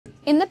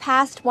In the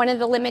past, one of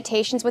the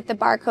limitations with the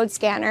barcode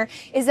scanner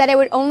is that it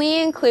would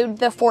only include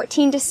the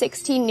 14 to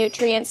 16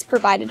 nutrients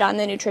provided on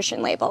the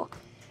nutrition label.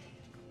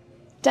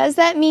 Does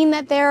that mean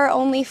that there are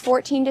only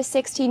 14 to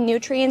 16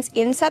 nutrients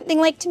in something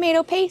like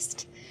tomato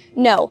paste?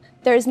 No,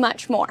 there's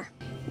much more.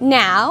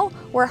 Now,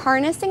 we're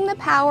harnessing the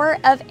power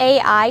of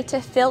AI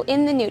to fill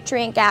in the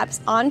nutrient gaps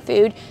on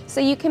food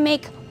so you can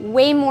make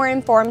way more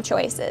informed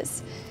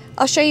choices.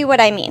 I'll show you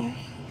what I mean.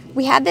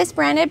 We have this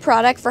branded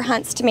product for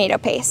Hunt's tomato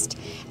paste,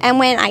 and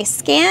when I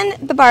scan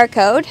the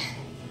barcode,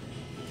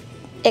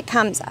 it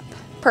comes up.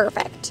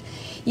 Perfect.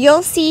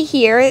 You'll see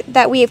here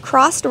that we have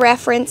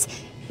cross-referenced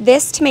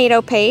this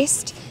tomato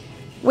paste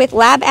with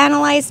lab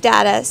analyzed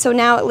data, so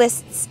now it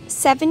lists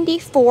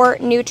 74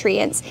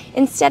 nutrients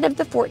instead of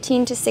the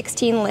 14 to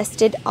 16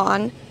 listed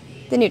on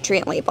the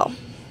nutrient label.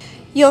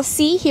 You'll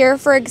see here,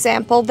 for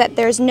example, that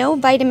there's no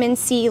vitamin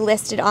C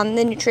listed on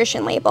the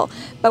nutrition label,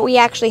 but we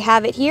actually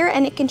have it here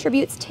and it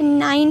contributes to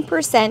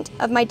 9%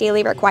 of my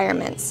daily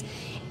requirements.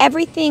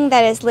 Everything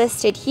that is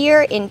listed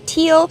here in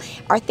teal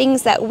are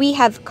things that we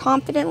have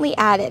confidently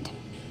added.